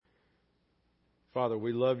Father,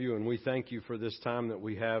 we love you and we thank you for this time that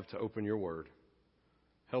we have to open your word.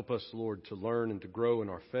 Help us, Lord, to learn and to grow in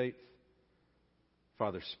our faith.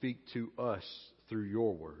 Father, speak to us through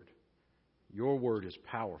your word. Your word is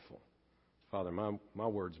powerful. Father, my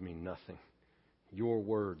words mean nothing. Your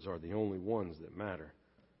words are the only ones that matter.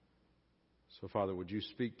 So, Father, would you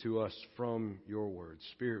speak to us from your word?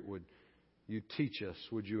 Spirit, would you teach us?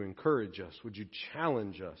 Would you encourage us? Would you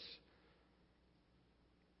challenge us?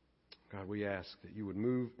 God, we ask that you would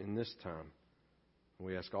move in this time.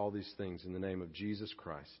 We ask all these things in the name of Jesus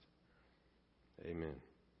Christ. Amen.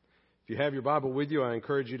 If you have your Bible with you, I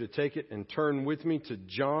encourage you to take it and turn with me to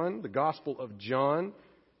John, the Gospel of John,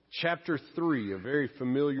 chapter 3, a very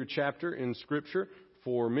familiar chapter in Scripture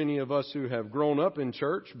for many of us who have grown up in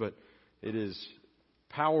church, but it is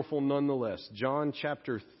powerful nonetheless. John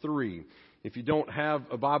chapter 3. If you don't have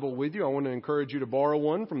a Bible with you, I want to encourage you to borrow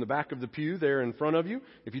one from the back of the pew there in front of you.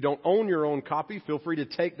 If you don't own your own copy, feel free to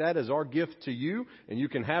take that as our gift to you, and you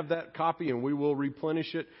can have that copy and we will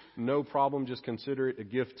replenish it. No problem. Just consider it a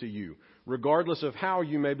gift to you. Regardless of how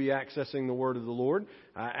you may be accessing the Word of the Lord,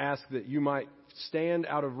 I ask that you might stand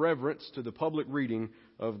out of reverence to the public reading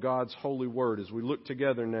of God's holy Word as we look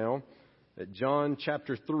together now at John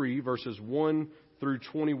chapter 3, verses 1 through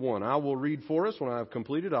 21. I will read for us. When I have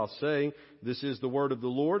completed, I'll say, "This is the word of the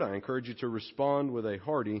Lord." I encourage you to respond with a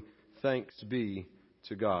hearty thanks be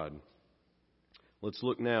to God. Let's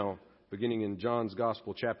look now, beginning in John's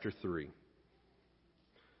Gospel, chapter 3.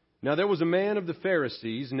 Now there was a man of the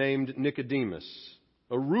Pharisees named Nicodemus,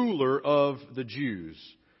 a ruler of the Jews.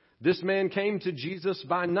 This man came to Jesus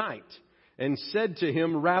by night and said to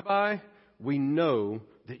him, "Rabbi, we know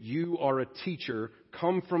that you are a teacher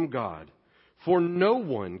come from God. For no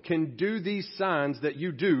one can do these signs that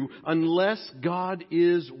you do unless God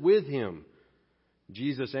is with him."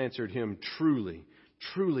 Jesus answered him, "Truly,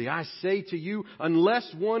 truly, I say to you,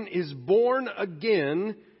 unless one is born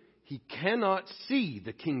again, he cannot see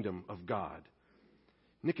the kingdom of God."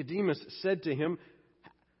 Nicodemus said to him,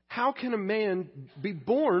 "How can a man be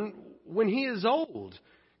born when he is old?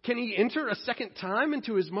 Can he enter a second time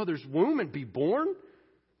into his mother's womb and be born?"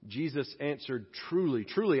 Jesus answered, "Truly,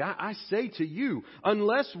 truly, I say to you,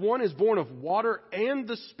 unless one is born of water and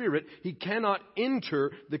the Spirit, he cannot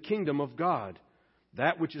enter the kingdom of God.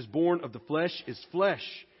 That which is born of the flesh is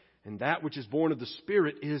flesh, and that which is born of the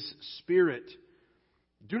Spirit is spirit.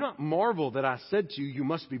 Do not marvel that I said to you, you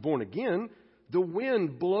must be born again. The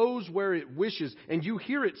wind blows where it wishes, and you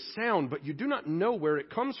hear its sound, but you do not know where it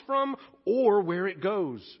comes from or where it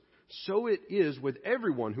goes. So it is with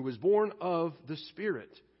everyone who is born of the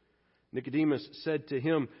Spirit." Nicodemus said to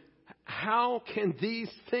him, "How can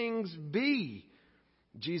these things be?"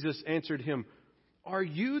 Jesus answered him, "Are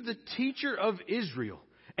you the teacher of Israel,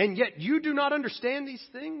 and yet you do not understand these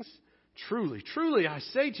things? Truly, truly, I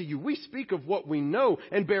say to you, we speak of what we know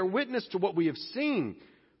and bear witness to what we have seen,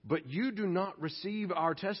 but you do not receive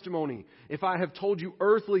our testimony. If I have told you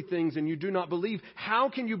earthly things and you do not believe, how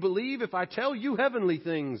can you believe if I tell you heavenly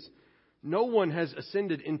things? No one has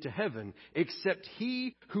ascended into heaven except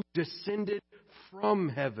he who descended from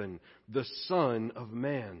heaven, the Son of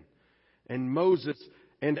Man.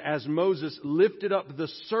 And as Moses lifted up the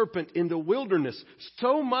serpent in the wilderness,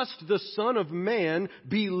 so must the Son of Man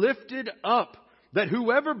be lifted up, that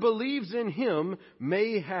whoever believes in him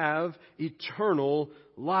may have eternal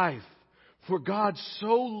life. For God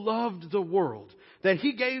so loved the world that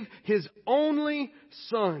he gave his only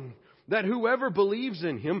Son, that whoever believes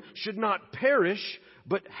in him should not perish,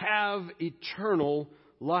 but have eternal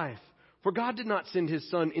life. For God did not send his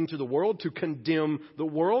Son into the world to condemn the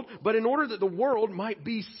world, but in order that the world might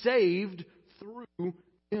be saved through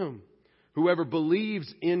him. Whoever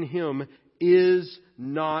believes in him is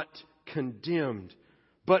not condemned,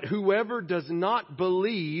 but whoever does not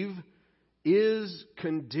believe is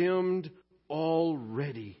condemned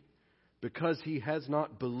already, because he has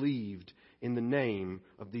not believed in the name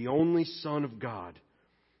of the only Son of God.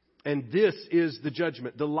 And this is the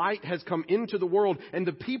judgment. The light has come into the world, and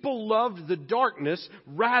the people loved the darkness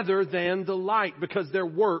rather than the light, because their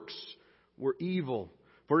works were evil.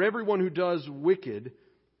 For everyone who does wicked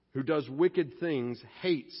things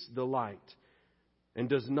hates the light and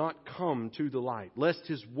does not come to the light, lest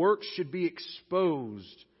his works should be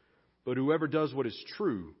exposed. But whoever does what is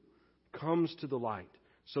true comes to the light,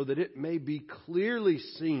 so that it may be clearly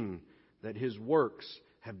seen that his works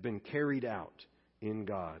have been carried out in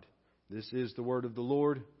God. This is the word of the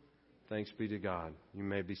Lord. Thanks be to God. You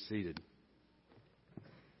may be seated.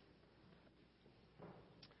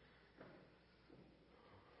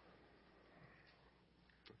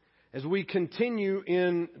 As we continue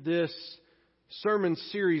in this sermon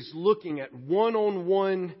series looking at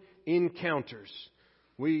one-on-one encounters.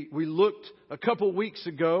 We looked a couple weeks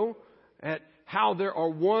ago at how there are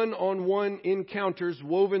one-on-one encounters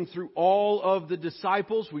woven through all of the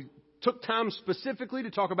disciples. We took time specifically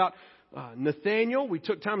to talk about Nathaniel. We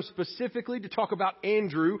took time specifically to talk about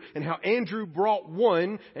Andrew and how Andrew brought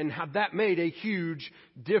one and how that made a huge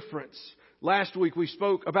difference. Last week we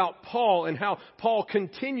spoke about Paul and how Paul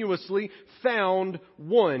continuously found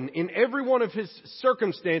one in every one of his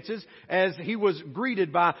circumstances as he was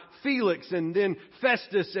greeted by Felix and then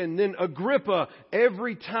Festus and then Agrippa.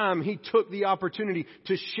 Every time he took the opportunity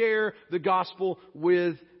to share the gospel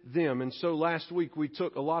with them. And so last week we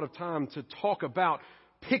took a lot of time to talk about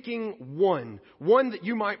picking one that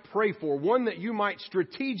you might pray for, one that you might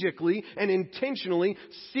strategically and intentionally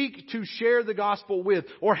seek to share the gospel with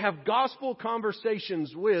or have gospel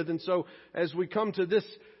conversations with. And so as we come to this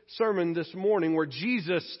sermon this morning where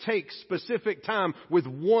Jesus takes specific time with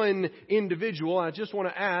one individual, I just want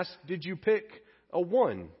to ask, did you pick a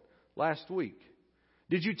one last week?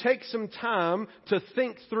 Did you take some time to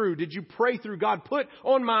think through? Did you pray through, God, put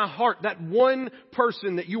on my heart that one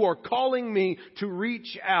person that you are calling me to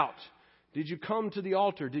reach out? Did you come to the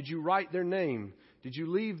altar? Did you write their name? Did you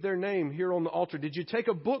leave their name here on the altar? Did you take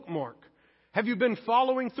a bookmark? Have you been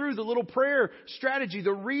following through the little prayer strategy,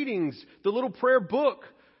 the readings, the little prayer book?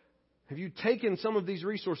 Have you taken some of these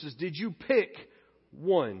resources? Did you pick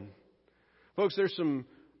one? Folks, there's some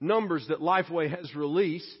numbers that Lifeway has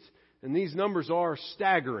released. And these numbers are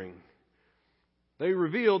staggering. They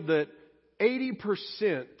revealed that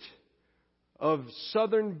 80% of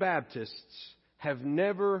Southern Baptists have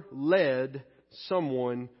never led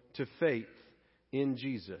someone to faith in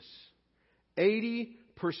Jesus. 80%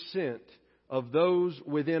 of those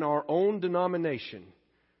within our own denomination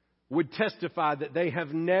would testify that they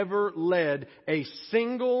have never led a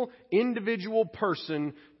single individual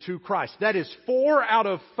person to Christ. That is 4 out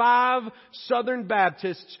of 5 Southern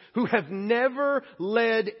Baptists who have never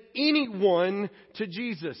led anyone to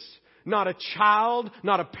Jesus. Not a child,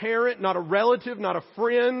 not a parent, not a relative, not a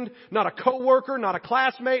friend, not a coworker, not a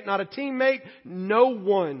classmate, not a teammate, no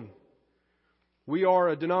one. We are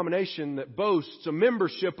a denomination that boasts a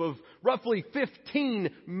membership of roughly 15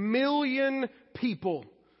 million people.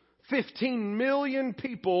 15 million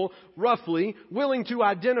people, roughly, willing to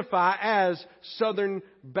identify as Southern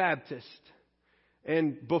Baptist.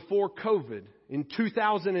 And before COVID, in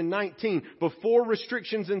 2019, before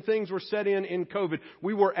restrictions and things were set in COVID,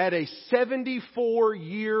 we were at a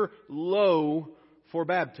 74-year low for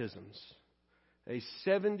baptisms. A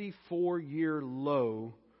 74-year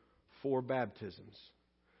low for baptisms.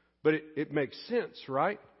 But it makes sense,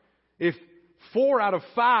 right? If 4 out of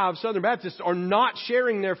 5 Southern Baptists are not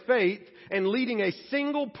sharing their faith and leading a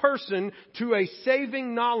single person to a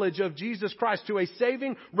saving knowledge of Jesus Christ, to a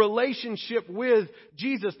saving relationship with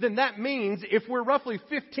Jesus, then that means if we're roughly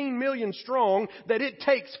 15 million strong, that it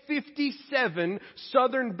takes 57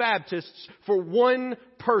 Southern Baptists for one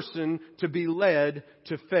person to be led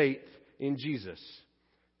to faith in Jesus.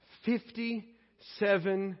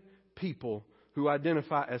 57 people who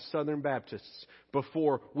identify as Southern Baptists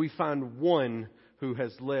before we find one who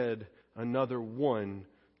has led another one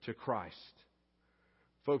to Christ.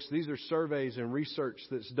 Folks, these are surveys and research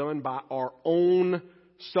that's done by our own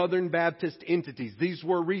Southern Baptist entities. These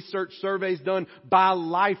were research surveys done by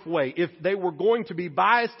Lifeway. If they were going to be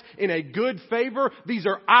biased in a good favor, these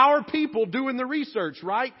are our people doing the research,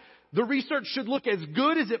 right? The research should look as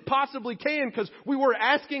good as it possibly can because we were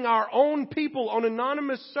asking our own people on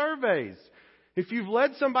anonymous surveys. If you've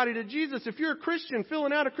led somebody to Jesus, if you're a Christian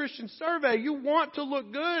filling out a Christian survey, you want to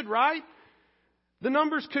look good, right? The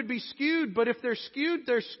numbers could be skewed, but if they're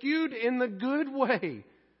skewed in the good way.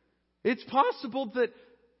 It's possible that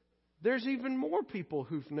there's even more people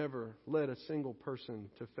who've never led a single person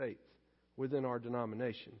to faith within our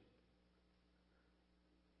denomination.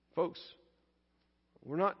 Folks,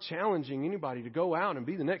 we're not challenging anybody to go out and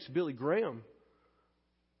be the next Billy Graham.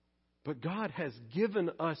 But God has given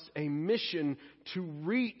us a mission to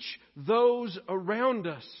reach those around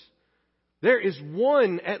us. There is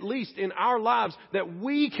one, at least in our lives, that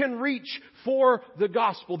we can reach for the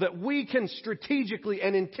gospel, that we can strategically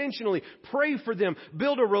and intentionally pray for them,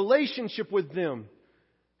 build a relationship with them.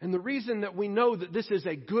 And the reason that we know that this is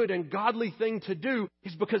a good and godly thing to do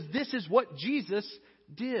is because this is what Jesus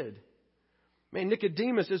did. Man,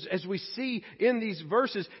 Nicodemus, as we see in these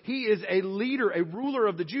verses, he is a leader, a ruler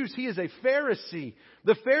of the Jews. He is a Pharisee.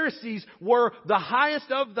 The Pharisees were the highest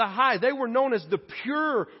of the high. They were known as the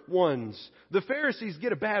pure ones. The Pharisees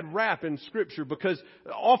get a bad rap in Scripture because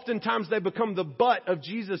oftentimes they become the butt of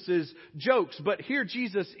Jesus' jokes. But here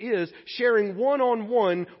Jesus is sharing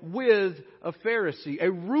one-on-one with a Pharisee, a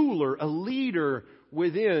ruler, a leader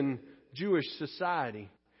within Jewish society.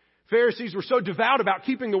 Pharisees were so devout about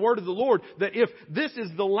keeping the word of the Lord that if this is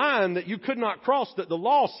the line that you could not cross that the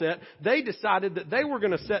law set, they decided that they were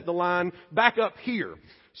going to set the line back up here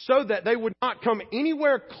so that they would not come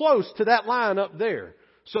anywhere close to that line up there.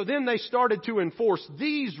 So then they started to enforce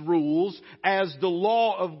these rules as the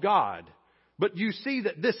law of God. But you see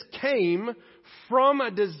that this came from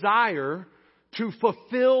a desire to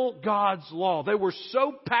fulfill God's law. They were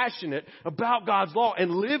so passionate about God's law and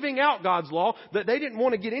living out God's law that they didn't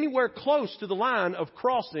want to get anywhere close to the line of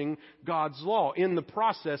crossing God's law. In the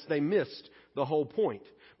process, they missed the whole point.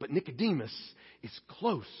 But Nicodemus is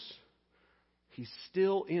close. He's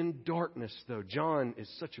still in darkness, though. John is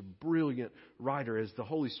such a brilliant writer. As the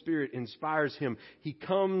Holy Spirit inspires him, he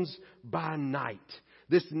comes by night.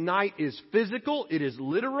 This night is physical, it is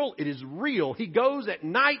literal, it is real. He goes at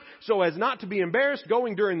night so as not to be embarrassed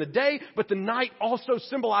going during the day, but the night also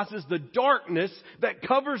symbolizes the darkness that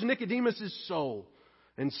covers Nicodemus' soul.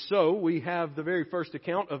 And so we have the very first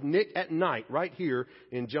account of Nick at night right here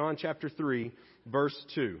in John chapter 3, verse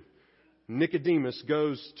 2. Nicodemus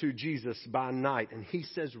goes to Jesus by night and he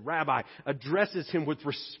says, Rabbi, addresses him with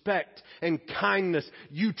respect and kindness.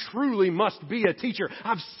 You truly must be a teacher.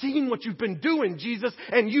 I've seen what you've been doing, Jesus,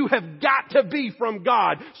 and you have got to be from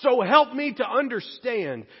God. So help me to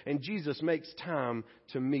understand. And Jesus makes time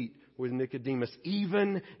to meet with Nicodemus,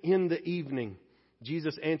 even in the evening.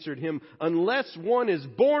 Jesus answered him, unless one is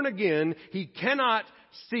born again, he cannot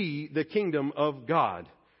see the kingdom of God.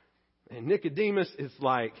 And Nicodemus is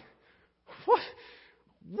like, What?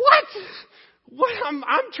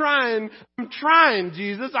 I'm trying,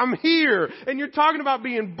 Jesus. I'm here. And you're talking about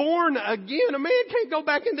being born again. A man can't go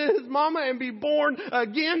back into his mama and be born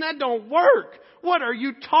again. That don't work. What are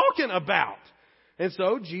you talking about? And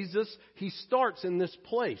so Jesus, he starts in this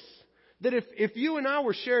place. That if you and I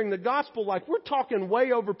were sharing the gospel, like we're talking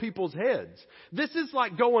way over people's heads. This is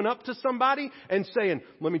like going up to somebody and saying,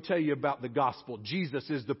 let me tell you about the gospel. Jesus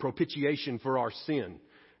is the propitiation for our sin.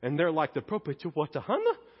 And they're like, the propitiation, what the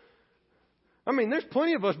hunna? I mean, there's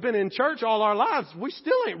plenty of us been in church all our lives. We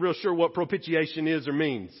still ain't real sure what propitiation is or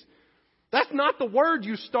means. That's not the word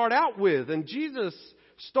you start out with. And Jesus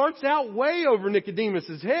starts out way over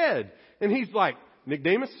Nicodemus' head. And he's like,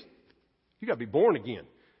 Nicodemus, you got to be born again.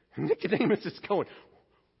 And Nicodemus is going,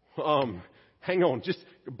 hang on, just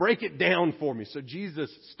break it down for me. So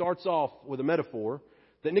Jesus starts off with a metaphor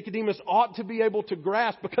that Nicodemus ought to be able to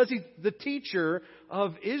grasp because he's the teacher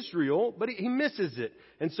of Israel, but he misses it.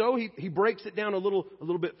 And so he breaks it down a little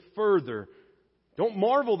bit further. Don't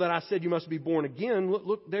marvel that I said you must be born again.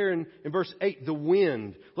 Look there in verse 8, the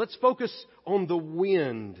wind. Let's focus on the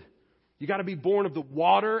wind. You got to be born of the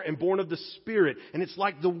water and born of the Spirit. And it's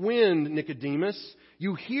like the wind, Nicodemus.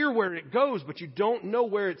 You hear where it goes, but you don't know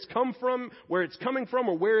where it's come from, where it's coming from,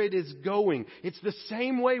 or where it is going. It's the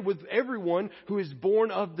same way with everyone who is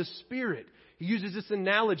born of the Spirit. He uses this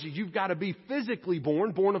analogy. You've got to be physically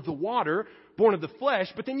born of the water, born of the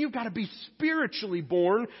flesh, but then you've got to be spiritually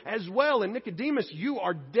born as well. And Nicodemus, you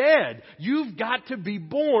are dead. You've got to be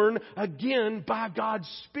born again by God's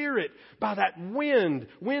Spirit, by that wind.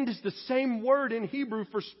 Wind is the same word in Hebrew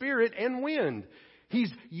for spirit and wind.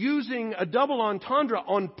 He's using a double entendre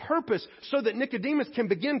on purpose so that Nicodemus can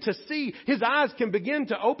begin to see. His eyes can begin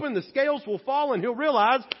to open. The scales will fall and he'll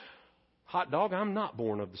realize, hot dog, I'm not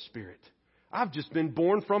born of the Spirit. I've just been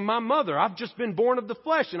born from my mother. I've just been born of the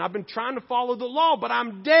flesh and I've been trying to follow the law, but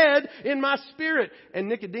I'm dead in my spirit. And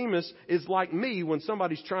Nicodemus is like me when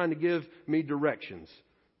somebody's trying to give me directions.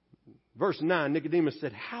 Verse 9, Nicodemus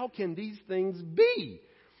said, how can these things be?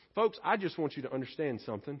 Folks, I just want you to understand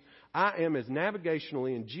something. I am as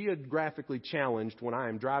navigationally and geographically challenged when I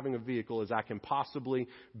am driving a vehicle as I can possibly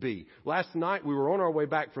be. Last night we were on our way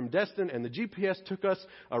back from Destin and the GPS took us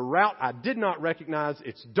a route I did not recognize.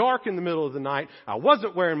 It's dark in the middle of the night. I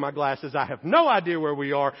wasn't wearing my glasses. I have no idea where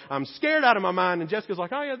we are. I'm scared out of my mind. And Jessica's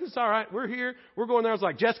like, oh yeah, this is all right. We're here. We're going there. I was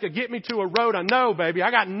like, Jessica, get me to a road. I know, baby.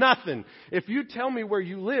 I got nothing. If you tell me where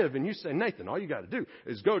you live and you say, Nathan, all you got to do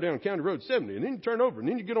is go down County Road 70 and then you turn over and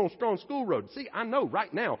then you get on Strong School Road. See, I know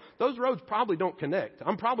right now those roads probably don't connect.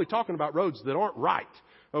 I'm probably talking about roads that aren't right.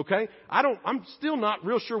 Okay? I'm still not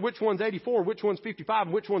real sure which one's 84, which one's 55,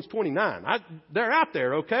 and which one's 29. They're out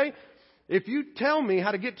there, okay? If you tell me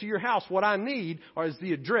how to get to your house, what I need is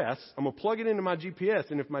the address. I'm going to plug it into my GPS.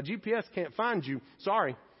 And if my GPS can't find you,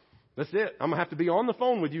 sorry, that's it. I'm going to have to be on the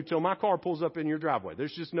phone with you till my car pulls up in your driveway.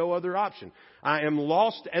 There's just no other option. I am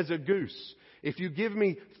lost as a goose. If you give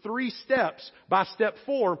me 3 steps, by step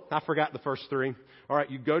 4, I forgot the first 3. All right,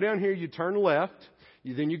 you go down here, you turn left.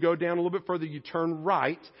 Then you go down a little bit further, you turn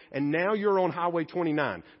right. And now you're on Highway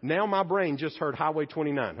 29. Now my brain just heard Highway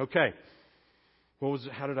 29. Okay. What was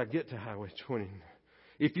it? How did I get to Highway 29?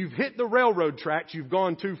 If you've hit the railroad tracks, you've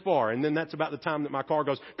gone too far. And then that's about the time that my car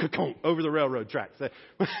goes over the railroad tracks.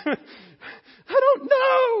 I don't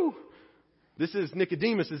know. This is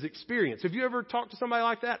Nicodemus' experience. Have you ever talked to somebody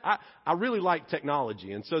like that? I really like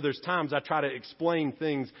technology. And so there's times I try to explain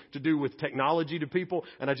things to do with technology to people.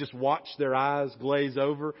 And I just watch their eyes glaze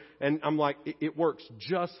over. And I'm like, it works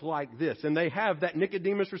just like this. And they have that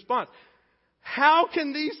Nicodemus response. How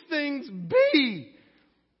can these things be?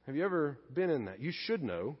 Have you ever been in that? You should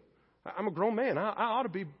know. I'm a grown man. I ought to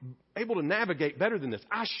be able to navigate better than this.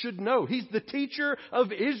 I should know. He's the teacher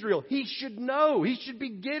of Israel. He should know. He should be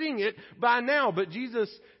getting it by now. But Jesus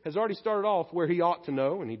has already started off where he ought to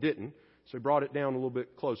know, and he didn't. So he brought it down a little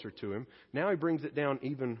bit closer to him. Now he brings it down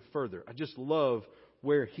even further. I just love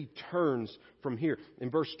where he turns from here.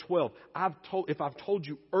 In verse 12, if I've told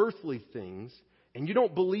you earthly things, and you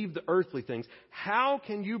don't believe the earthly things, how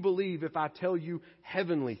can you believe if I tell you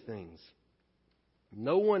heavenly things?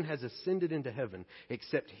 No one has ascended into heaven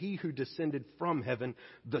except he who descended from heaven,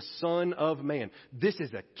 the Son of Man. This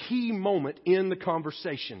is a key moment in the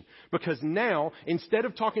conversation, because now, instead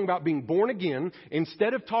of talking about being born again,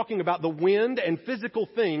 instead of talking about the wind and physical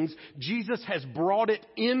things, Jesus has brought it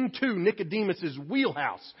into Nicodemus'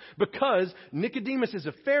 wheelhouse. Because Nicodemus is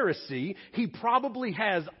a Pharisee, he probably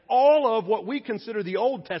has all of what we consider the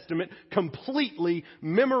Old Testament completely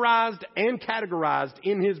memorized and categorized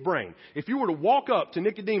in his brain. If you were to walk up to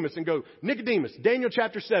Nicodemus and go, Nicodemus, Daniel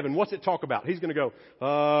chapter 7, what's it talk about? He's going to go,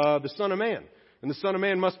 the Son of Man. And the Son of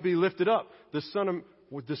Man must be lifted up. The Son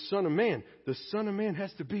of Man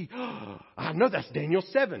has to be, I know that's Daniel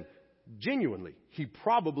 7. Genuinely, he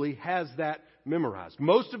probably has that memorized.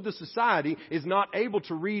 Most of the society is not able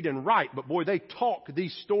to read and write, but boy, they talk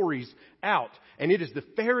these stories out. And it is the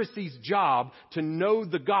Pharisees' job to know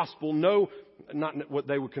the gospel, know not what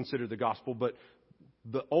they would consider the gospel, but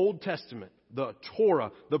the Old Testament, the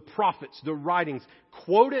Torah, the prophets, the writings,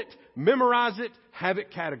 quote it, memorize it, have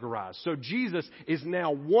it categorized. So Jesus is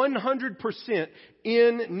now 100%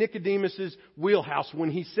 in Nicodemus' wheelhouse when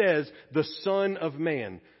he says the Son of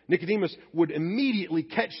Man. Nicodemus would immediately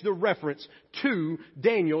catch the reference to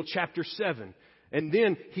Daniel chapter 7. And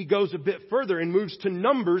then he goes a bit further and moves to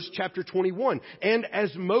Numbers chapter 21. And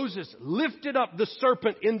as Moses lifted up the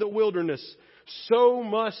serpent in the wilderness, so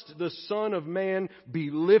must the Son of Man be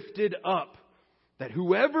lifted up, that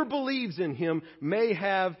whoever believes in him may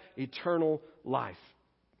have eternal life.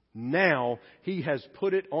 Now he has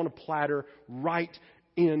put it on a platter right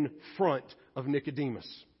in front of Nicodemus.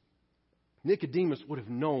 Nicodemus would have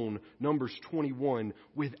known Numbers 21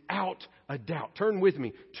 without a doubt. Turn with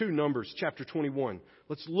me to Numbers chapter 21.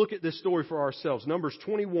 Let's look at this story for ourselves. Numbers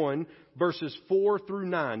 21 verses 4 through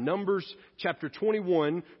 9. Numbers chapter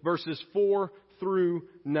 21 verses 4 through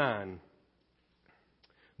 9.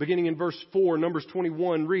 Beginning in verse 4, Numbers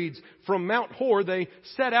 21 reads, From Mount Hor they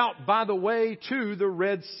set out by the way to the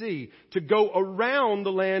Red Sea to go around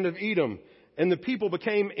the land of Edom. And the people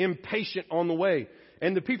became impatient on the way.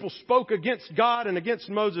 And the people spoke against God and against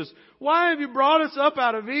Moses. Why have you brought us up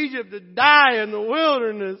out of Egypt to die in the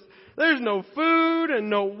wilderness? There's no food and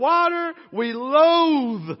no water. We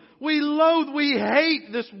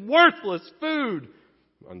hate this worthless food.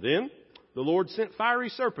 And then the Lord sent fiery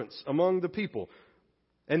serpents among the people,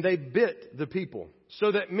 and they bit the people,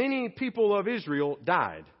 so that many people of Israel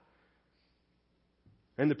died.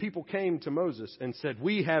 And the people came to Moses and said,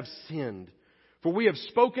 We have sinned, for we have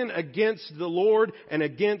spoken against the Lord and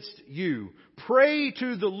against you. Pray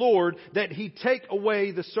to the Lord that he take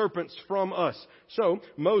away the serpents from us. So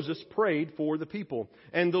Moses prayed for the people.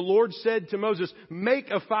 And the Lord said to Moses, Make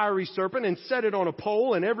a fiery serpent and set it on a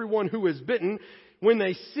pole, and everyone who is bitten, when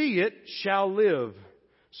they see it, shall live.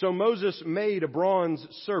 So Moses made a bronze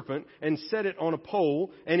serpent and set it on a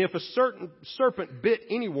pole. And if a certain serpent bit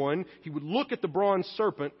anyone, he would look at the bronze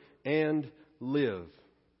serpent and live.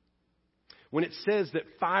 When it says that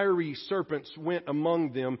fiery serpents went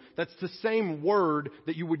among them, that's the same word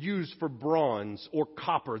that you would use for bronze or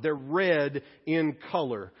copper. They're red in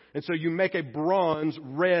color. And so you make a bronze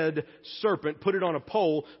red serpent, put it on a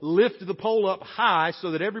pole, lift the pole up high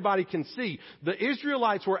so that everybody can see. The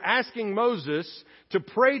Israelites were asking Moses to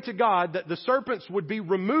pray to God that the serpents would be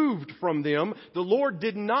removed from them. The Lord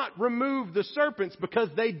did not remove the serpents because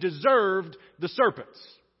they deserved the serpents.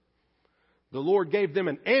 The Lord gave them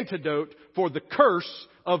an antidote for the curse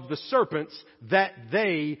of the serpents that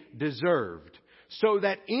they deserved. So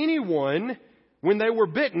that anyone, when they were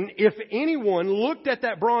bitten, if anyone looked at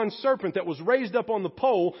that bronze serpent that was raised up on the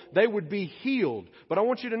pole, they would be healed. But I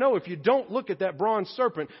want you to know, if you don't look at that bronze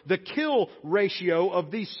serpent, the kill ratio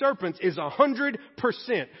of these serpents is 100%.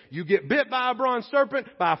 You get bit by a bronze serpent,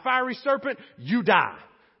 by a fiery serpent, you die.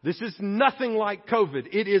 This is nothing like COVID.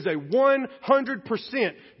 It is a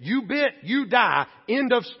 100%. You bit, you die.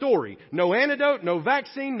 End of story. No antidote, no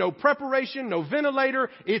vaccine, no preparation, no ventilator.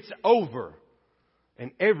 It's over. And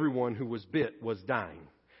everyone who was bit was dying.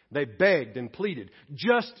 They begged and pleaded,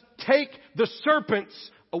 just take the serpents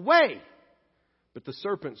away. But the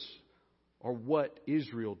serpents are what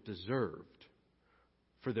Israel deserved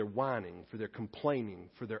for their whining, for their complaining,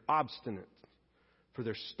 for their obstinance, for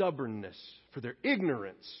their stubbornness, for their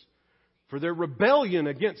ignorance, for their rebellion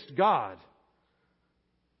against God,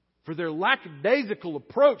 for their lackadaisical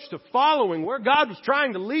approach to following where God was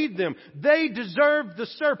trying to lead them. They deserved the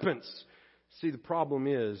serpents. See, the problem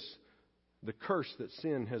is the curse that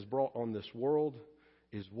sin has brought on this world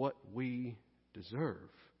is what we deserve.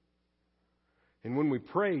 And when we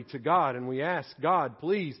pray to God and we ask God,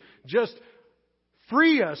 please just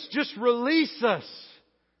free us, just release us,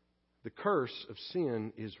 the curse of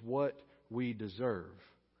sin is what we deserve.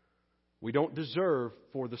 We don't deserve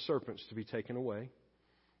for the serpents to be taken away.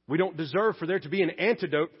 We don't deserve for there to be an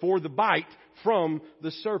antidote for the bite from the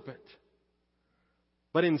serpent.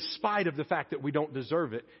 But in spite of the fact that we don't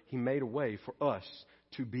deserve it, He made a way for us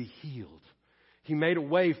to be healed. He made a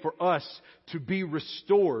way for us to be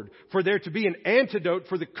restored, for there to be an antidote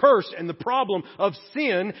for the curse and the problem of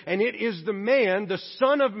sin. And it is the man, the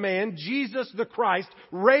Son of Man, Jesus the Christ,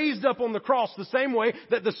 raised up on the cross the same way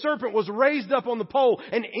that the serpent was raised up on the pole.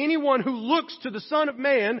 And anyone who looks to the Son of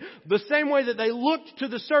Man the same way that they looked to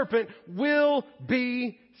the serpent will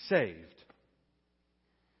be saved.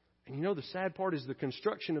 And you know, the sad part is the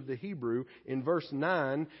construction of the Hebrew in verse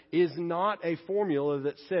 9 is not a formula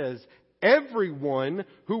that says, everyone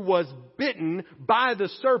who was bitten by the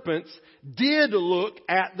serpents did look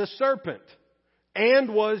at the serpent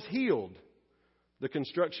and was healed. The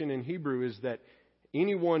construction in Hebrew is that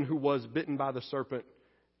anyone who was bitten by the serpent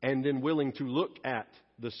and then willing to look at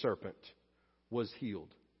the serpent was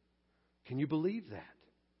healed. Can you believe that?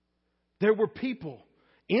 There were people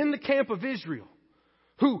in the camp of Israel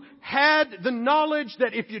who had the knowledge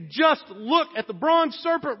that if you just look at the bronze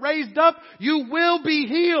serpent raised up, you will be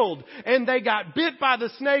healed. And they got bit by the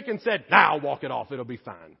snake and said, "Nah, I'll walk it off. It'll be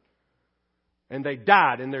fine." And they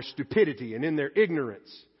died in their stupidity and in their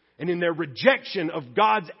ignorance and in their rejection of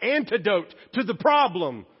God's antidote to the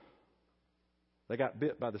problem. They got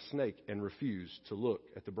bit by the snake and refused to look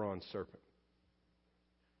at the bronze serpent.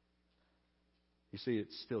 You see,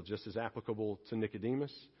 it's still just as applicable to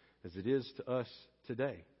Nicodemus as it is to us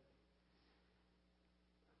today.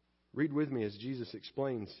 Read with me as Jesus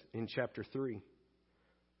explains in chapter 3.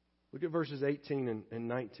 Look at verses 18 and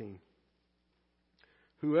 19.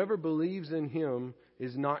 Whoever believes in Him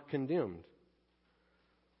is not condemned.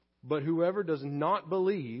 But whoever does not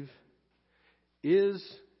believe is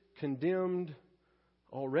condemned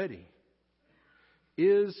already.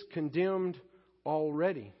 Is condemned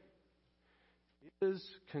already. Is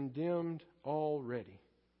condemned already.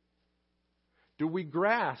 Do we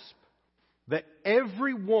grasp that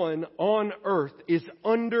everyone on earth is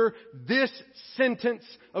under this sentence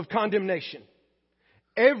of condemnation?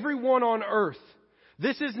 Everyone on earth.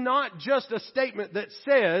 This is not just a statement that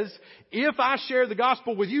says, if I share the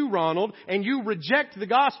gospel with you, Ronald, and you reject the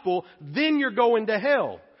gospel, then you're going to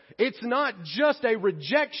hell. It's not just a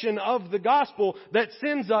rejection of the gospel that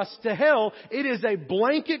sends us to hell. It is a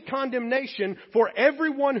blanket condemnation for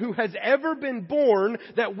everyone who has ever been born,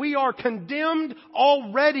 that we are condemned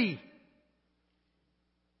already.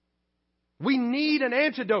 We need an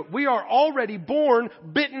antidote. We are already born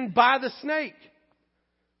bitten by the snake.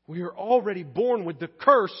 We are already born with the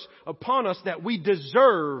curse upon us that we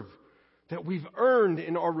deserve, that we've earned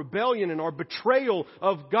in our rebellion and our betrayal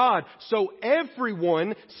of God. So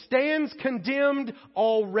everyone stands condemned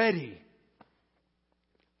already,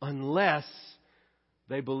 unless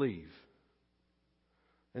they believe.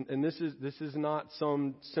 And this is not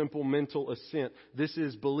some simple mental assent. This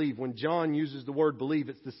is believe. When John uses the word believe,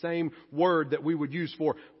 it's the same word that we would use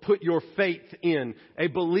for put your faith in. A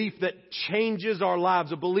belief that changes our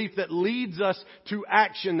lives. A belief that leads us to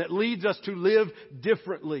action. That leads us to live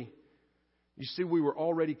differently. You see, we were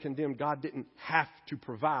already condemned. God didn't have to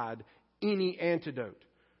provide any antidote.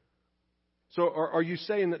 So are you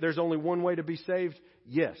saying that there's only one way to be saved?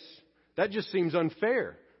 Yes. That just seems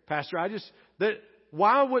unfair, Pastor.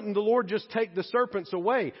 Why wouldn't the Lord just take the serpents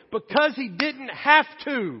away? Because He didn't have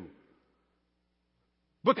to.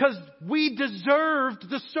 Because we deserved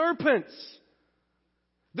the serpents.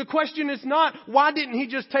 The question is not, why didn't He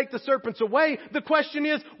just take the serpents away? The question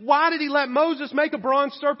is, why did He let Moses make a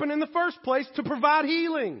bronze serpent in the first place to provide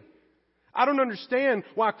healing? I don't understand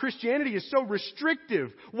why Christianity is so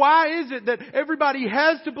restrictive. Why is it that everybody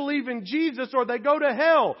has to believe in Jesus or they go to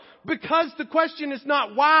hell? Because the question is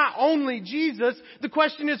not why only Jesus. The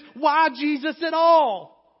question is why Jesus at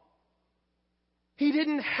all? He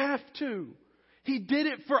didn't have to. He did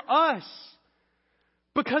it for us.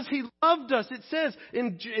 Because He loved us. It says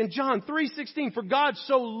in John 3:16, for God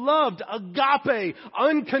so loved, agape,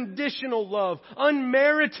 unconditional love,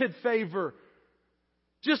 unmerited favor.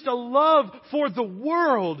 Just a love for the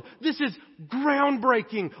world. This is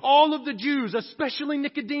groundbreaking. All of the Jews, especially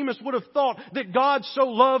Nicodemus, would have thought that God so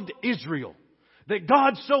loved Israel. That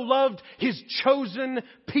God so loved His chosen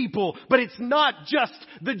people. But it's not just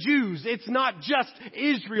the Jews. It's not just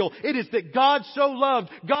Israel. It is that God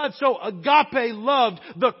so agape loved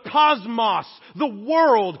the cosmos, the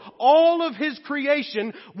world, all of His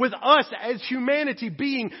creation, with us as humanity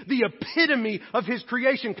being the epitome of His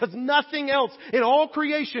creation. Because nothing else in all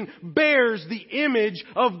creation bears the image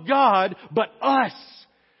of God but us.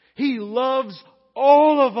 He loves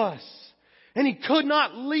all of us. And He could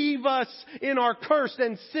not leave us in our cursed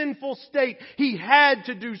and sinful state. He had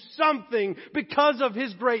to do something because of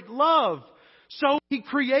His great love. So He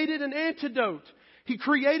created an antidote. He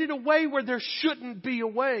created a way where there shouldn't be a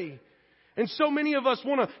way. And so many of us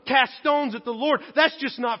want to cast stones at the Lord. That's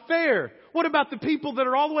just not fair. What about the people that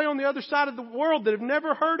are all the way on the other side of the world that have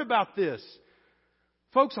never heard about this?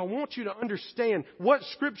 Folks, I want you to understand what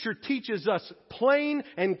Scripture teaches us plain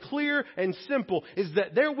and clear and simple is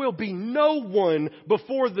that there will be no one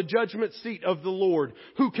before the judgment seat of the Lord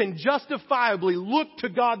who can justifiably look to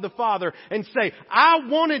God the Father and say, I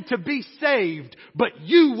wanted to be saved, but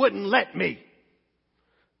you wouldn't let me.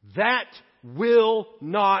 That will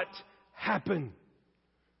not happen.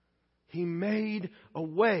 He made a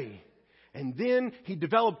way. And then He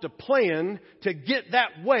developed a plan to get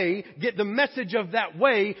that way, get the message of that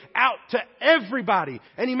way out to everybody.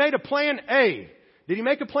 And He made a plan A. Did He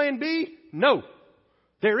make a plan B? No.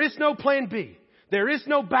 There is no plan B. There is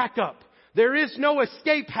no backup. There is no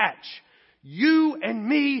escape hatch. You and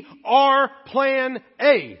me are plan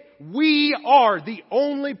A. We are the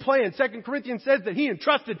only plan. 2 Corinthians says that He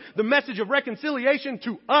entrusted the message of reconciliation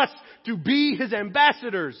to us to be His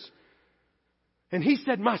ambassadors. And He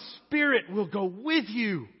said, my Spirit will go with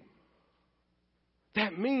you.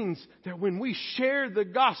 That means that when we share the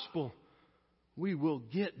gospel, we will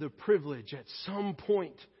get the privilege at some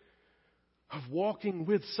point of walking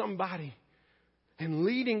with somebody and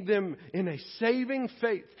leading them in a saving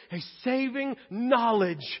faith, a saving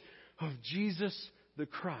knowledge of Jesus the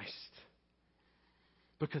Christ.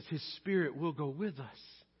 Because His Spirit will go with us.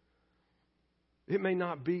 It may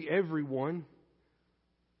not be everyone,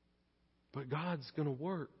 but God's going to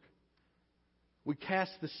work. We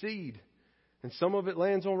cast the seed, and some of it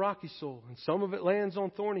lands on rocky soil, and some of it lands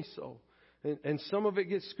on thorny soil, and some of it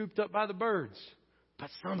gets scooped up by the birds. But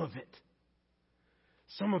some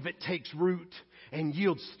of it takes root and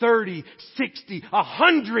yields 30, 60,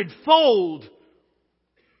 100-fold.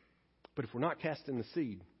 But if we're not casting the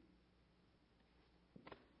seed,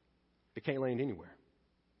 it can't land anywhere.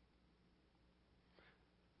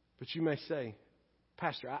 But you may say,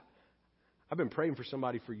 Pastor, I've been praying for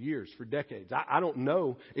somebody for years, for decades. I don't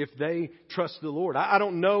know if they trust the Lord. I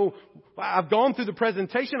don't know. I've gone through the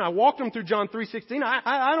presentation. I walked them through John 3:16.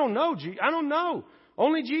 I don't know. I don't know.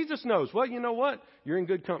 Only Jesus knows. Well, you know what? You're in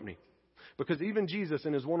good company. Because even Jesus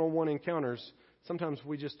in His one-on-one encounters, sometimes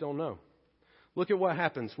we just don't know. Look at what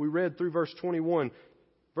happens. We read through verse 21.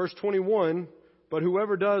 Verse 21, but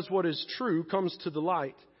whoever does what is true comes to the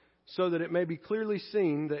light, so that it may be clearly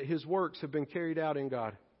seen that his works have been carried out in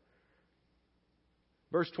God.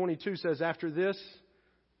 Verse 22 says, after this,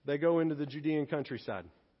 they go into the Judean countryside.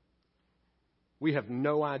 We have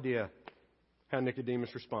no idea how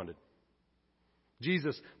Nicodemus responded.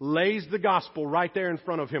 Jesus lays the gospel right there in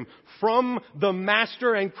front of him from the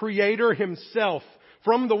Master and Creator Himself,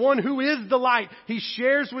 from the one who is the light. He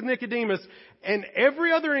shares with Nicodemus. And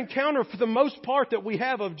every other encounter, for the most part, that we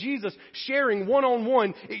have of Jesus sharing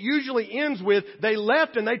one-on-one, it usually ends with they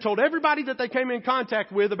left and they told everybody that they came in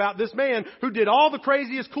contact with about this man who did all the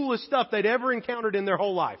craziest, coolest stuff they'd ever encountered in their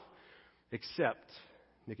whole life. Except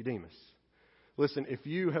Nicodemus. Listen, if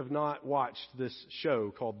you have not watched this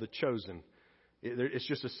show called The Chosen, it's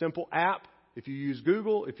just a simple app. If you use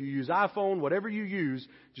Google, if you use iPhone, whatever you use,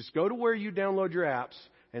 just go to where you download your apps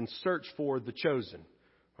and search for The Chosen.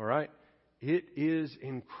 All right? It is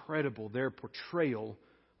incredible, their portrayal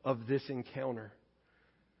of this encounter.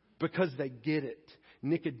 Because they get it.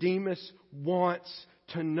 Nicodemus wants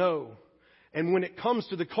to know. And when it comes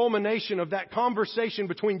to the culmination of that conversation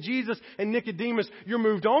between Jesus and Nicodemus, you're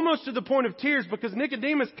moved almost to the point of tears because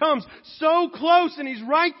Nicodemus comes so close and he's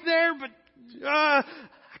right there, but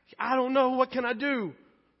I don't know, what can I do?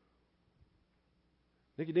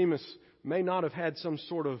 Nicodemus may not have had some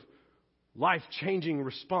sort of life-changing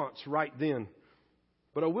response right then.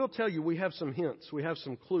 But I will tell you, we have some hints, we have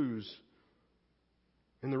some clues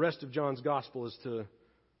in the rest of John's Gospel as to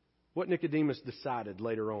what Nicodemus decided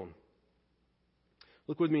later on.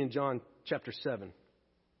 Look with me in John chapter 7.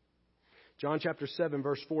 John chapter 7,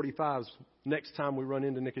 verse 45 is next time we run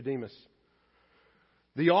into Nicodemus.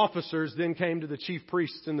 The officers then came to the chief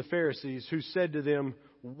priests and the Pharisees, who said to them,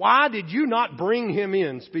 "Why did you not bring him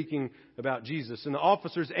in?" Speaking about Jesus. And the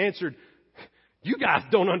officers answered, "You guys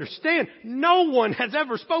don't understand. No one has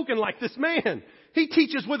ever spoken like this man. He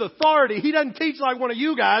teaches with authority. He doesn't teach like one of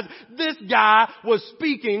you guys. This guy was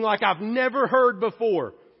speaking like I've never heard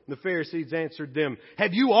before." The Pharisees answered them,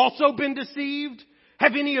 "Have you also been deceived?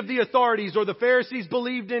 Have any of the authorities or the Pharisees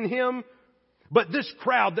believed in him? But this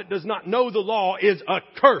crowd that does not know the law is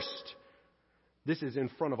accursed." This is in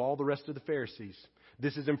front of all the rest of the Pharisees.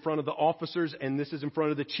 This is in front of the officers, and this is in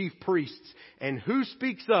front of the chief priests. And who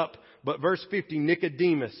speaks up but verse 50,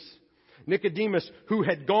 Nicodemus. Nicodemus, who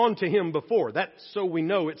had gone to him before. That's so we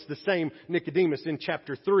know it's the same Nicodemus in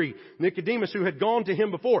chapter 3. Nicodemus, who had gone to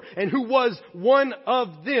him before, and who was one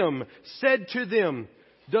of them, said to them,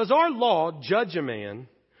 "Does our law judge a man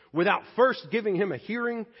without first giving him a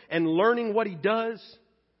hearing and learning what he does?"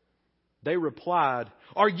 They replied,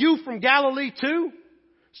 "Are you from Galilee too?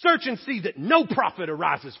 Search and see that no prophet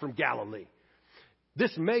arises from Galilee."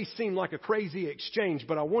 This may seem like a crazy exchange,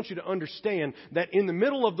 but I want you to understand that in the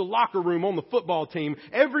middle of the locker room on the football team,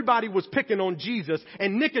 everybody was picking on Jesus,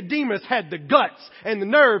 and Nicodemus had the guts and the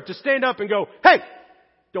nerve to stand up and go, "Hey,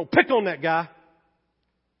 don't pick on that guy."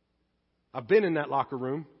 I've been in that locker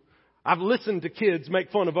room. I've listened to kids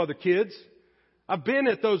make fun of other kids. I've been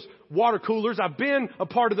at those water coolers. I've been a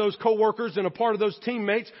part of those coworkers and a part of those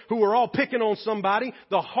teammates who are all picking on somebody.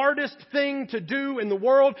 The hardest thing to do in the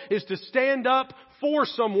world is to stand up for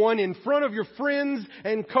someone in front of your friends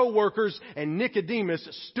and coworkers. And Nicodemus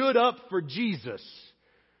stood up for Jesus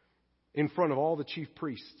in front of all the chief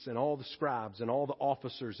priests and all the scribes and all the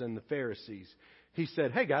officers and the Pharisees. He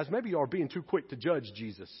said, "Hey guys, maybe you are being too quick to judge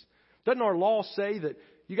Jesus. Doesn't our law say that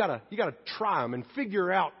you gotta try them and figure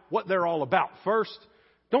out what they're all about first?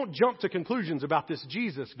 Don't jump to conclusions about this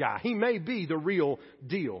Jesus guy. He may be the real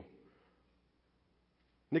deal."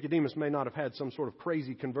 Nicodemus may not have had some sort of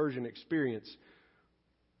crazy conversion experience,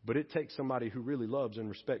 but it takes somebody who really loves and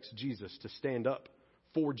respects Jesus to stand up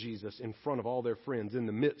for Jesus in front of all their friends in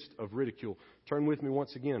the midst of ridicule. Turn with me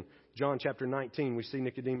once again. John chapter 19. We see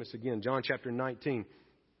Nicodemus again. John chapter 19.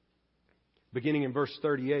 Beginning in verse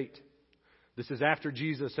 38. This is after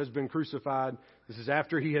Jesus has been crucified. This is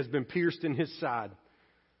after he has been pierced in his side.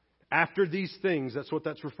 After these things, that's what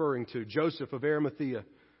that's referring to. Joseph of Arimathea,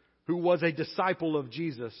 who was a disciple of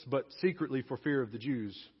Jesus, but secretly for fear of the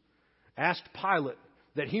Jews, asked Pilate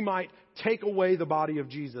that he might take away the body of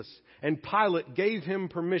Jesus. And Pilate gave him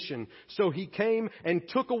permission. So he came and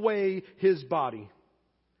took away his body.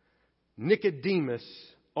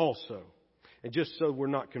 Nicodemus also. And just so we're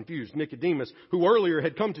not confused, Nicodemus, who earlier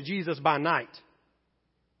had come to Jesus by night,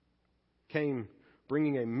 came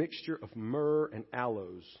bringing a mixture of myrrh and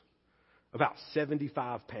aloes, about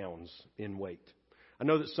 75 pounds in weight. I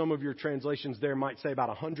know that some of your translations there might say about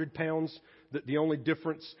 100 pounds. The only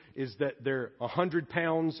difference is that they're 100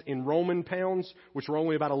 pounds in Roman pounds, which are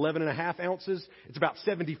only about 11.5 ounces. It's about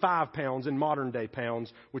 75 pounds in modern day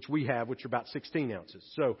pounds, which we have, which are about 16 ounces.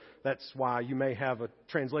 So that's why you may have a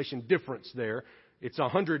translation difference there. It's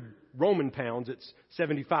 100 Roman pounds. It's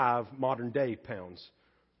 75 modern day pounds.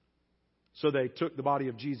 So they took the body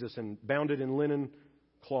of Jesus and bound it in linen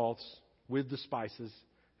cloths with the spices,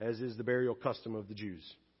 as is the burial custom of the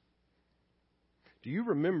Jews. Do you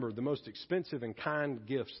remember the most expensive and kind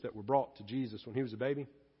gifts that were brought to Jesus when he was a baby?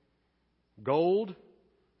 Gold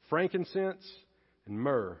frankincense and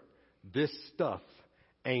myrrh. This stuff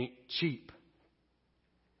ain't cheap.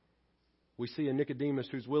 We see a Nicodemus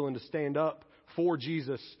who's willing to stand up for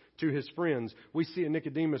Jesus to his friends. We see a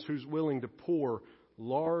Nicodemus who's willing to pour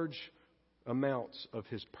large amounts of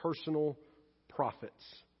his personal profits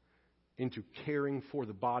into caring for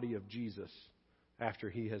the body of Jesus after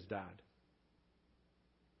he has died.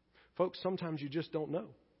 Folks, sometimes you just don't know.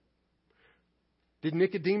 Did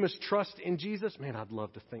Nicodemus trust in Jesus? Man, I'd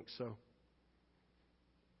love to think so.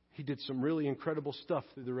 He did some really incredible stuff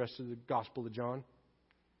through the rest of the Gospel of John,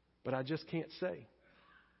 but I just can't say.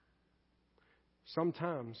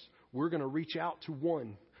 Sometimes we're going to reach out to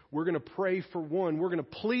one. We're going to pray for one. We're going to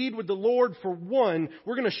plead with the Lord for one.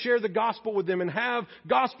 We're going to share the gospel with them and have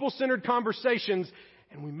gospel-centered conversations,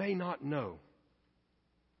 and we may not know.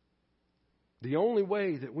 The only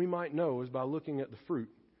way that we might know is by looking at the fruit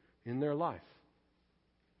in their life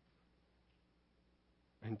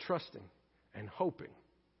and trusting and hoping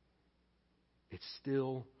it's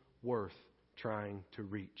still worth trying to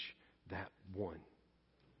reach that one.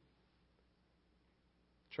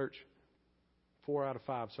 Church, 4 out of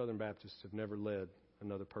 5 Southern Baptists have never led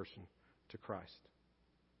another person to Christ.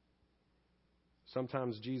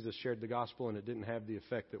 Sometimes Jesus shared the gospel and it didn't have the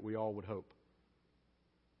effect that we all would hope.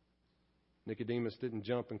 Nicodemus didn't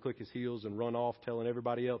jump and click his heels and run off telling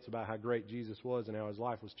everybody else about how great Jesus was and how his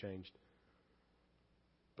life was changed.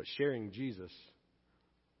 But sharing Jesus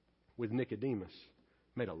with Nicodemus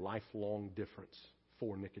made a lifelong difference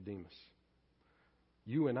for Nicodemus.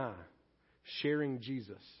 You and I, sharing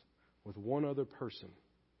Jesus with one other person,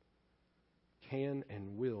 can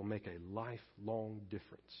and will make a lifelong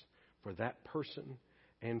difference for that person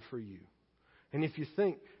and for you. And if you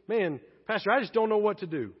think, man, Pastor, I just don't know what to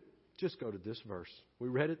do, just go to this verse. We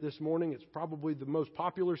read it this morning. It's probably the most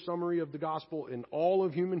popular summary of the gospel in all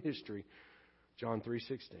of human history. John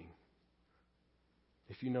 3:16.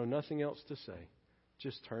 If you know nothing else to say,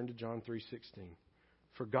 just turn to John 3:16.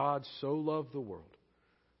 For God so loved the world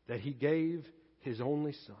that He gave His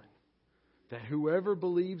only Son, that whoever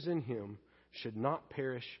believes in Him should not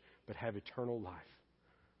perish but have eternal life.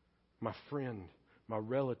 My friend, my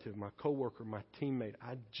relative, my coworker, my teammate,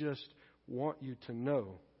 I just want you to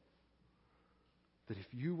know that if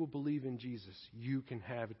you will believe in Jesus, you can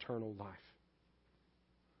have eternal life.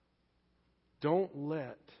 Don't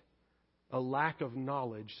let a lack of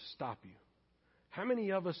knowledge stop you. How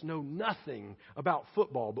many of us know nothing about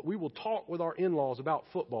football, but we will talk with our in-laws about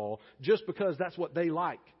football just because that's what they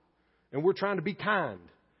like, and we're trying to be kind?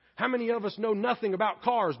 How many of us know nothing about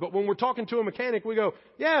cars, but when we're talking to a mechanic, we go,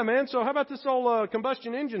 yeah, man, so how about this old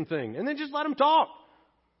combustion engine thing? And then just let them talk.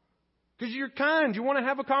 Because you're kind. You want to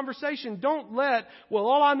have a conversation. Don't let, well,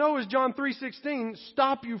 all I know is John 3:16,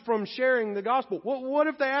 stop you from sharing the gospel. Well, what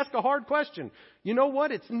if they ask a hard question? You know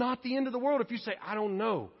what? It's not the end of the world if you say, I don't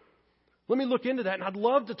know. Let me look into that, and I'd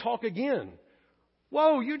love to talk again.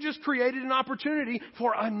 Whoa, you just created an opportunity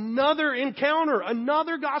for another encounter,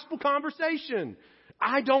 another gospel conversation.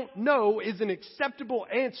 I don't know is an acceptable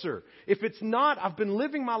answer. If it's not, I've been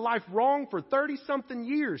living my life wrong for 30-something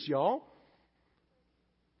years, y'all.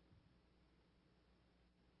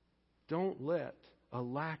 Don't let a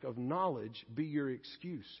lack of knowledge be your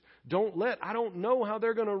excuse. Don't let, I don't know how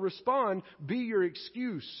they're going to respond, be your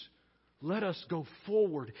excuse. Let us go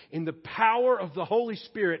forward in the power of the Holy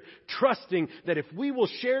Spirit, trusting that if we will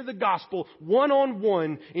share the gospel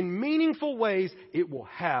one-on-one in meaningful ways, it will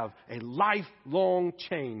have a lifelong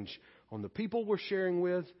change on the people we're sharing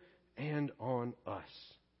with and on us.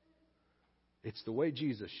 It's the way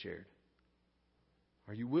Jesus shared.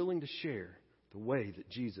 Are you willing to share the way that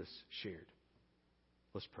Jesus shared?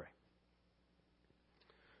 Let's pray.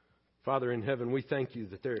 Father in heaven, we thank you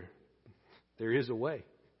that there is a way.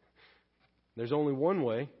 There's only one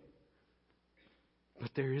way,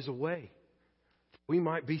 but there is a way. We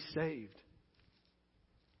might be saved.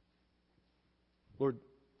 Lord,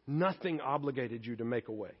 nothing obligated you to make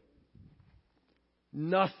a way.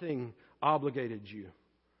 Nothing obligated you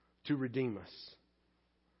to redeem us.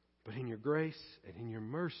 But in your grace and in your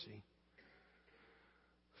mercy,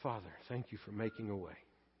 Father, thank you for making a way.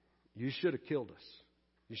 You should have killed us.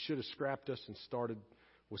 You should have scrapped us and started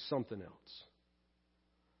with something else.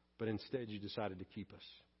 But instead you decided to keep us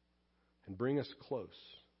and bring us close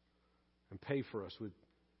and pay for us with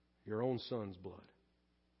your own Son's blood.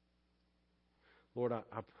 Lord, I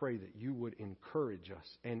pray that you would encourage us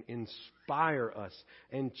and inspire us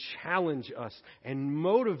and challenge us and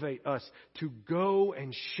motivate us to go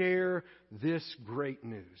and share this great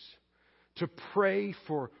news. To pray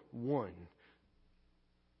for one.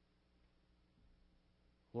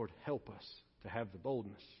 Lord, help us to have the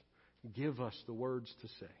boldness. Give us the words to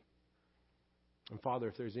say. And Father,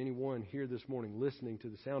 if there's anyone here this morning listening to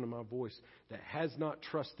the sound of my voice that has not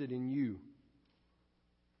trusted in you,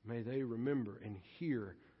 may they remember and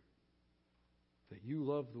hear that you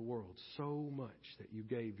love the world so much that you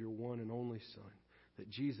gave your one and only Son. That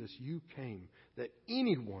Jesus, you came, that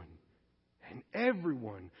anyone and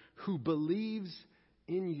everyone who believes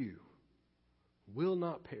in you will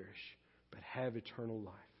not perish, but have eternal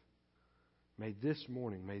life. May this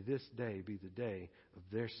morning, may this day be the day of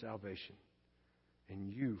their salvation. And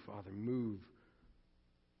you, Father, move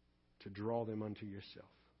to draw them unto yourself.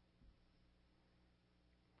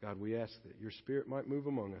 God, we ask that your Spirit might move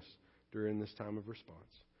among us during this time of response.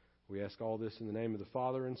 We ask all this in the name of the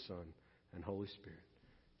Father and Son and Holy Spirit.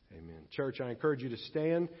 Amen. Church, I encourage you to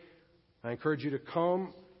stand. I encourage you to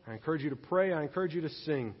come. I encourage you to pray. I encourage you to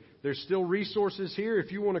sing. There's still resources here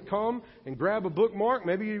if you want to come and grab a bookmark.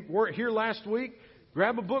 Maybe you weren't here last week.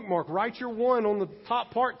 Grab a bookmark. Write your one on the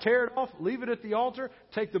top part. Tear it off. Leave it at the altar.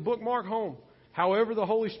 Take the bookmark home. However the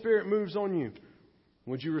Holy Spirit moves on you,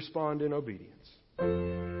 would you respond in obedience?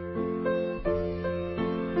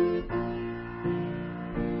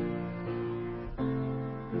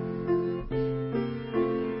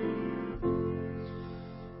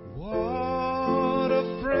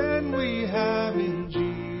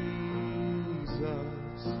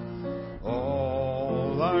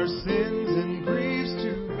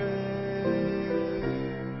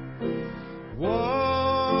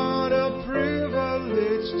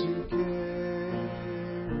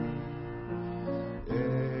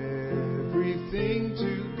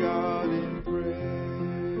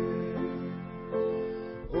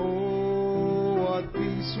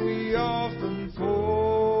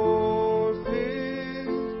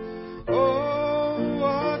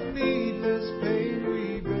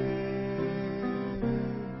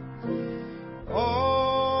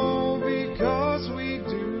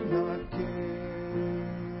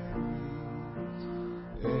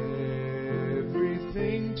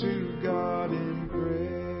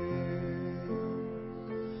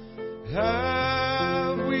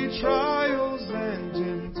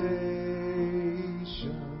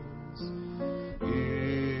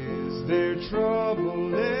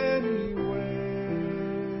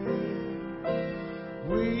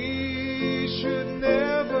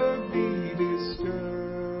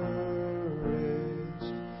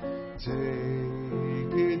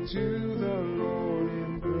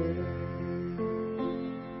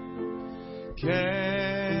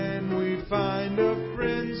 Can we find a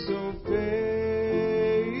friend so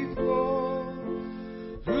faithful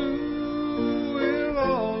who will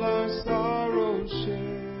all our sorrows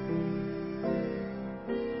share?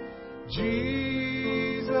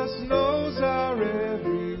 Jesus knows our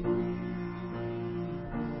every weakness.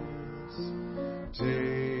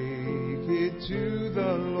 Take it to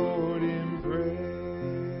the Lord in prayer.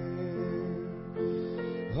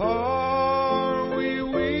 Are we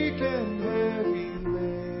weak and heavy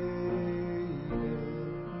laden,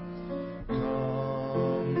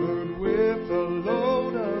 cumbered with a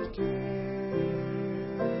load of care?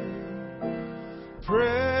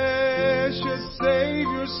 Precious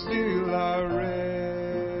Savior, still our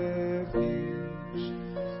refuge.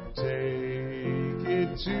 Take it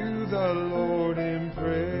to the Lord in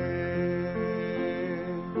prayer.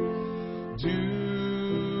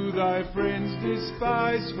 Do thy friends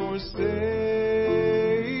despise, forsake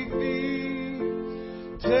thee?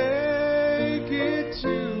 Take it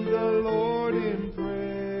to the Lord in prayer.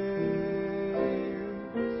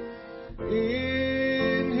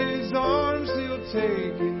 In his arms he'll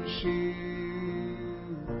take it.